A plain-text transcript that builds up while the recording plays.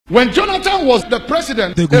When Jonathan was the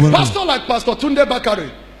president, a pastor like Pastor Tunde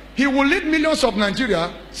Bakare, he will lead millions of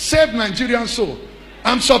Nigeria, save Nigerian soul.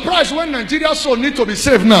 I'm surprised when Nigeria's soul need to be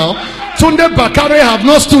saved now. Tunde Bakare have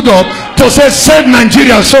not stood up to say save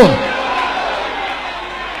Nigerian soul.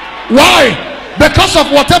 Why? Because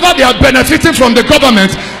of whatever they are benefiting from the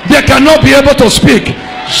government, they cannot be able to speak.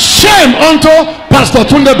 Shame unto Pastor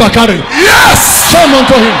Tunde Bakare. Yes! Shame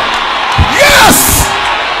unto him. Yes!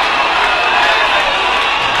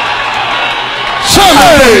 Shame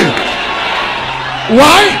unto him.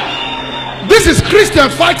 Why? This is Christian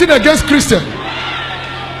fighting against Christian.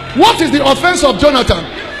 What is the offense of Jonathan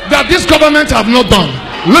that this government have not done?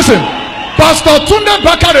 Listen, Pastor Tunde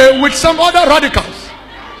Bakare with some other radicals,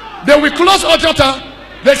 they will close Ojota.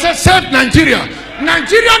 They say save Nigeria.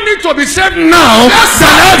 Nigeria needs to be saved now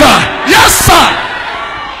than ever. Yes, sir.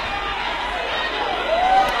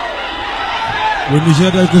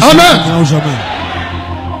 Amen.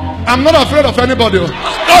 I'm not afraid of anybody.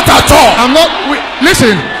 Not at all. I'm not.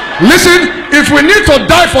 Listen. If we need to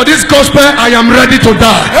die for this gospel, I am ready to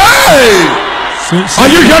die. Hey! Are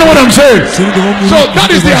you hearing what I'm saying? So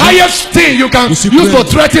that is the highest thing you can use to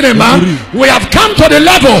threaten a man. We have come to the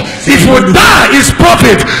level. If we die, it's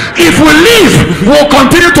profit. If we live, we'll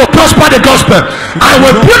continue to prosper the gospel. I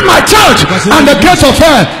will build my church, and the gates of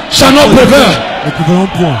hell shall not prevail.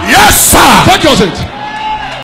 Yes, sir. Take your seat.